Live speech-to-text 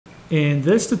In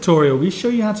this tutorial, we show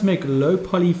you how to make low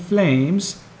poly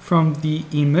flames from the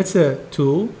emitter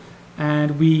tool,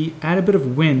 and we add a bit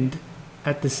of wind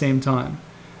at the same time.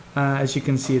 As you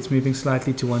can see, it's moving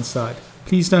slightly to one side.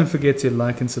 Please don't forget to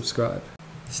like and subscribe.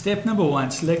 Step number 1,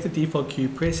 select the default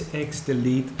cube, press X,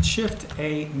 delete, Shift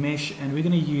A, mesh, and we're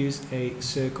going to use a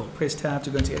circle. Press Tab to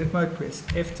go into edit mode, press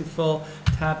F to fill,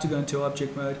 Tab to go into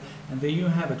object mode, and there you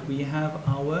have it. We have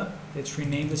our, let's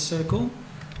rename the circle,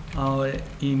 our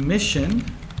emission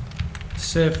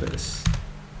surface,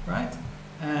 right?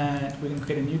 And we can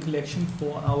create a new collection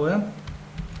for our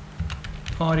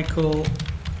particle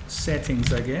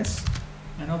settings, I guess.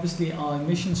 And obviously our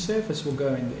emission surface will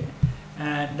go in there.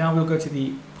 And now we'll go to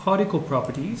the particle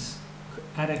properties,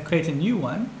 create a new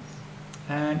one,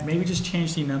 and maybe just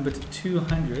change the number to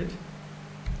 200.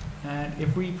 And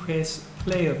if we press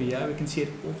play over here, we can see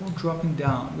it all dropping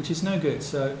down, which is no good.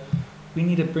 So we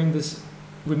need to bring this,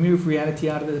 remove reality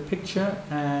out of the picture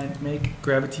and make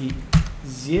gravity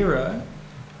 0.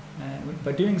 And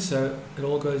by doing so, it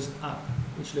all goes up,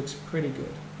 which looks pretty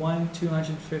good. 1,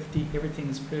 250, everything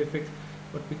is perfect.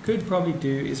 What we could probably do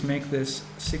is make this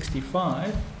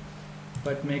 65,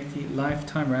 but make the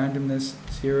lifetime randomness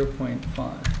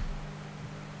 0.5,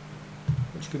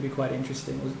 which could be quite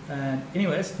interesting. And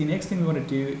anyways, the next thing we want to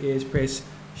do is press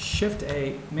Shift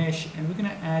A, mesh, and we're going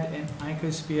to add an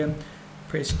echosphere.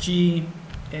 Press G,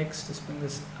 X, let's bring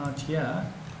this out here,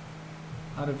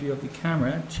 out of view of the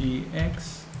camera, G,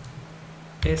 X,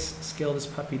 S, scale this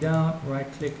puppy down,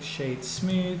 right click, shade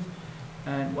smooth.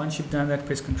 And once you've done that,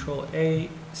 press Control A,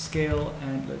 scale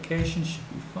and location should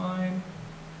be fine.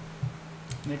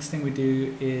 Next thing we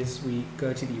do is we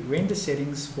go to the render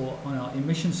settings on our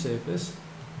emission surface,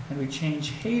 and we change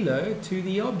halo to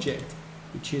the object.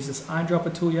 We choose this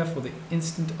eyedropper tool here for the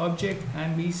instant object,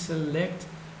 and we select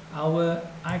our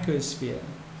echosphere.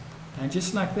 And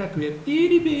just like that, we have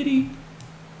itty bitty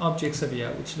objects over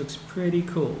here, which looks pretty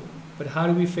cool. But how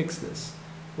do we fix this?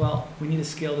 Well, we need to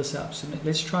scale this up. So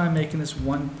let's try making this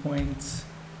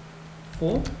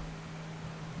 1.4.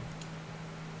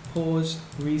 Pause,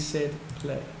 reset,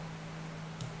 play.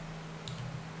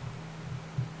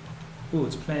 Oh,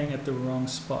 it's playing at the wrong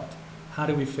spot. How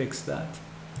do we fix that?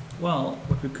 Well,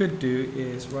 what we could do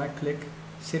is right click,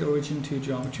 set origin to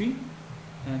geometry,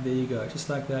 and there you go. Just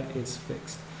like that, it's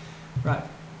fixed. Right.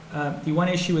 The one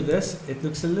issue with this, it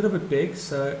looks a little bit big,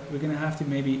 so we're going to have to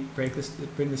maybe bring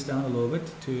this down a little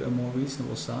bit to a more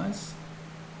reasonable size.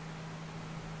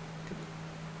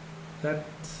 That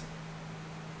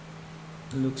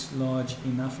looks large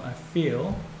enough, I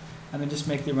feel. And then just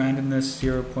make the randomness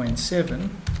 0.7.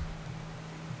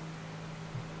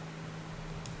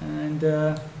 And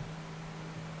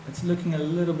it's looking a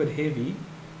little bit heavy.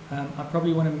 I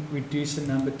probably want to reduce the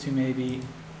number to maybe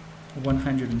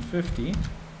 150.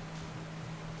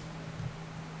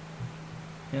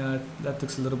 Yeah, that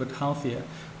looks a little bit healthier.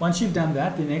 Once you've done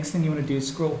that, the next thing you want to do is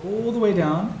scroll all the way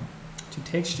down to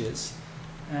textures,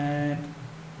 and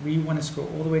we want to scroll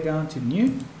all the way down to new,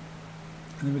 and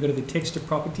then we go to the texture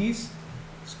properties,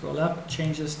 scroll up,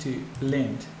 change this to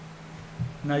blend.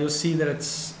 Now you'll see that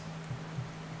it's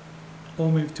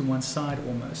all moved to one side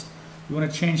almost. We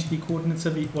want to change the coordinates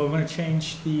of it, well, we want to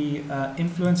change the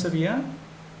influence over here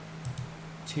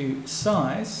to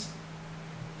size.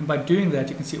 And by doing that,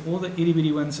 you can see all the itty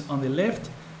bitty ones on the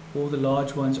left, all the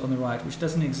large ones on the right, which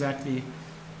doesn't exactly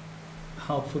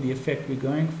help for the effect we're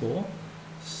going for.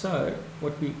 So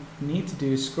what we need to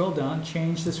do is scroll down,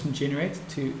 change this from generate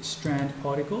to strand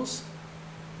particles.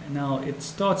 And now it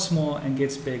starts small and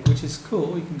gets big, which is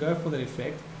cool. You can go for that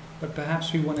effect, but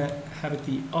perhaps we want to have it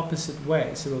the opposite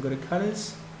way. So we'll go to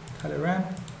colors, color ramp,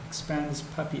 expand this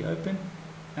puppy open,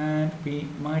 and we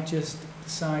might just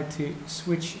decide to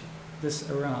switch this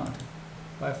around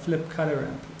by flip color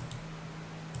ramp.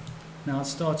 Now it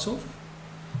starts off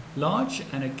large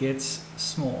and it gets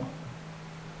small,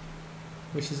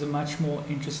 which is a much more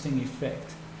interesting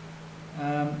effect.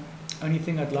 Only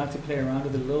thing I'd like to play around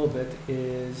with a little bit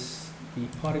is the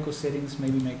particle settings.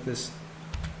 Maybe make this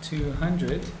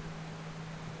 200,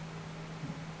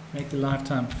 make the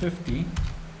lifetime 50,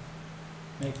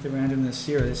 make the randomness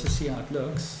 0. Let's just see how it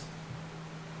looks.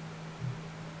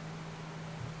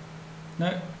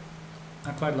 No,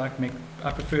 I quite like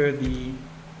I prefer the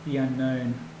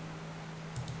unknown.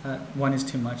 1 is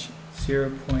too much.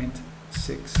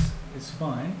 0.6 is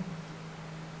fine.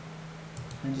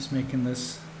 And just making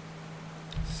this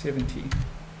 70.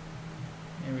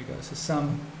 There we go. So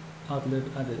some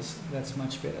outlive others. That's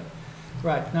much better.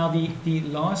 Right, now the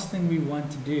last thing we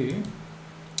want to do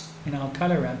in our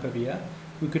color ramp over here,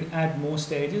 we could add more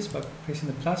stages by pressing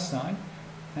the plus sign.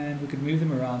 and we could move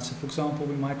them around. So for example,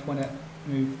 we might want to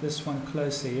move this one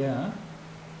closer here,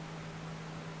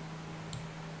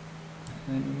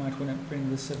 and we might want to bring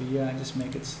this over here and just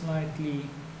make it slightly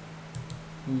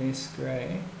less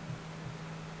grey,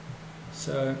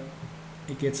 so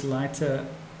it gets lighter,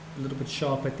 a little bit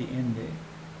sharp at the end there.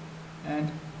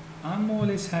 And I'm more or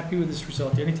less happy with this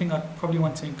result. The only thing I probably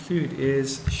want to include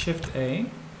is Shift A,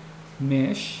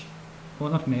 mesh, or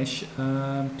not mesh,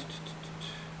 where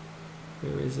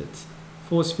is it?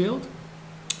 Force field,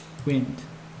 wind,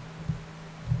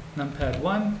 numpad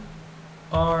 1,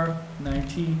 R,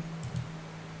 90,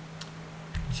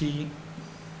 G,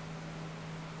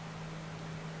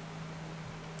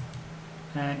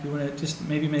 and we want to just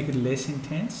maybe make it less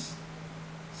intense.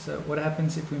 So what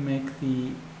happens if we make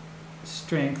the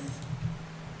strength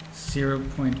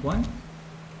 0.1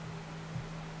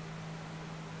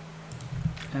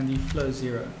 and the flow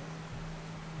 0?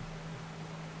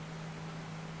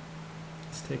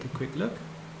 Let's take a quick look.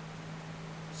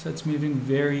 So it's moving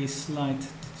very slight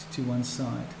to one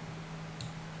side.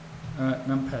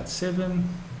 Numpad 7,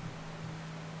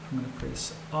 I'm going to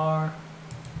press R,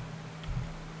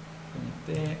 bring it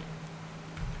there.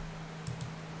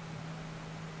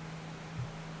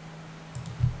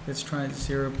 Let's try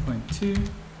 0.2, make it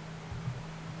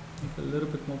a little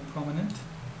bit more prominent,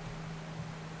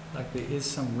 like there is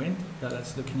some wind. Yeah,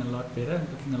 that's looking a lot better,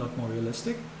 looking a lot more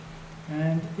realistic.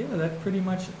 And yeah, that pretty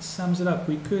much sums it up.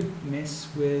 We could mess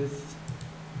with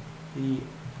the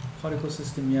particle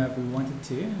system here if we wanted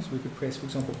to. So we could press, for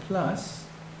example, plus,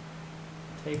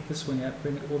 take this one here,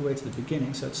 bring it all the way to the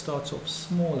beginning, so it starts off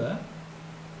smaller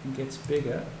and gets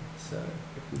bigger. So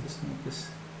if we just make this,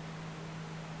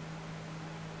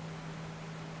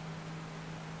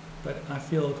 but I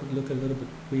feel it would look a little bit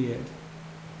weird.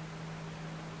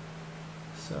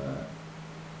 So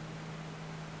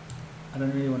I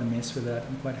don't really want to mess with that.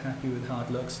 I'm quite happy with how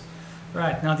it looks.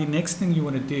 Right, now the next thing you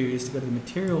want to do is to go to the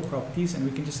material properties, and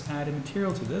we can just add a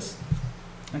material to this.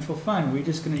 And for fun, we're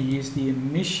just going to use the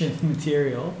emission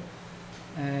material.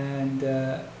 And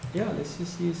yeah, let's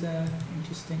just use an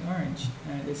interesting orange.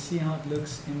 And let's see how it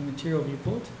looks in the material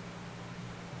viewport.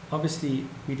 Obviously,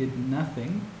 we did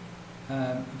nothing.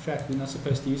 In fact, we're not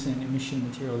supposed to use an emission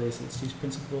material there, so let's use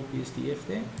principal BSDF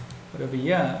there. But over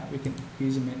here, we can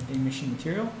use an emission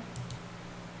material.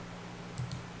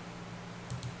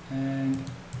 And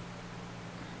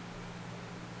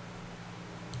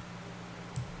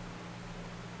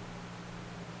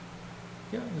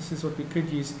yeah, this is what we could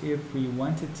use if we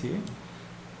wanted to.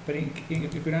 But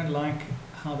if we don't like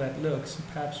how that looks,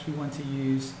 perhaps we want to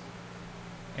use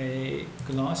a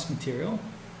glass material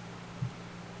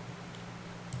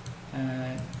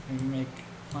and maybe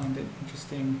find an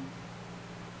interesting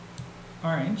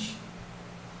orange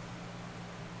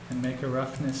and make a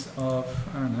roughness of,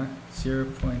 I don't know,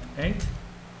 0.8.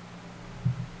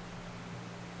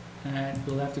 And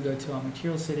we'll have to go to our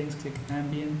material settings, click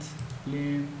ambient,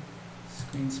 bloom,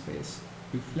 screen space,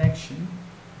 reflection.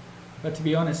 But to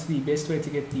be honest, the best way to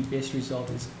get the best result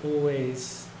is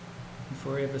always and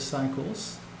forever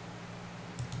cycles.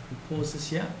 We pause this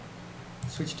here,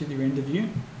 switch to the render view.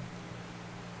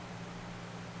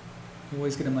 You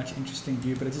always get a much interesting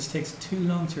view, but it just takes too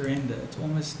long to render. It's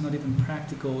almost not even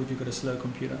practical if you've got a slow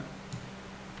computer.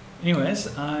 Anyways,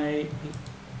 I'm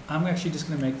actually just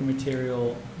going to make the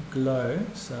material glow,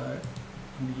 so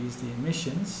I'm going to use the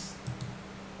emissions.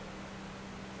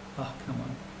 Oh, come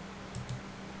on.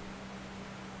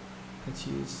 Let's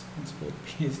use principal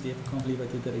BSDF. I can't believe I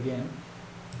did that again.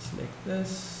 Select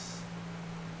this.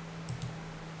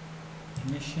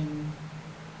 Emission.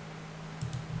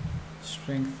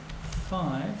 Strength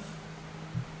 5.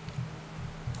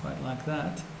 Quite like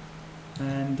that.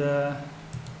 And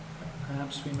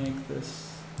perhaps we make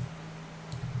this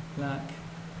black.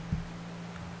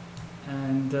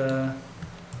 And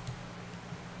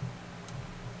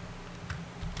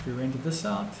if we render this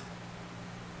out,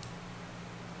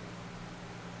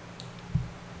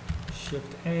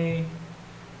 Shift A.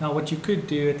 Now what you could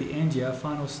do at the end here,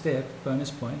 final step, bonus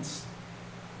points,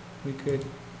 we could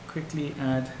quickly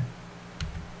add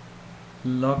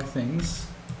log things.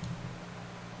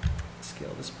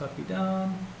 Scale this puppy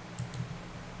down.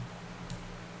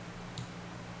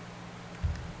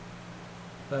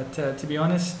 But to be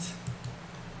honest,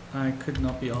 I could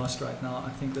not be asked right now.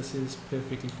 I think this is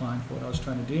perfectly fine for what I was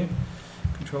trying to do.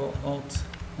 Control Alt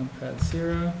numpad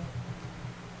 0.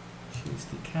 Choose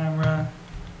the camera.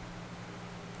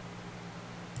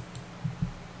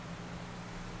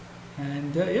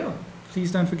 And yeah,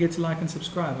 please don't forget to like and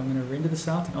subscribe. I'm going to render this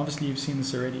out, and obviously you've seen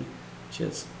this already.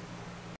 Cheers.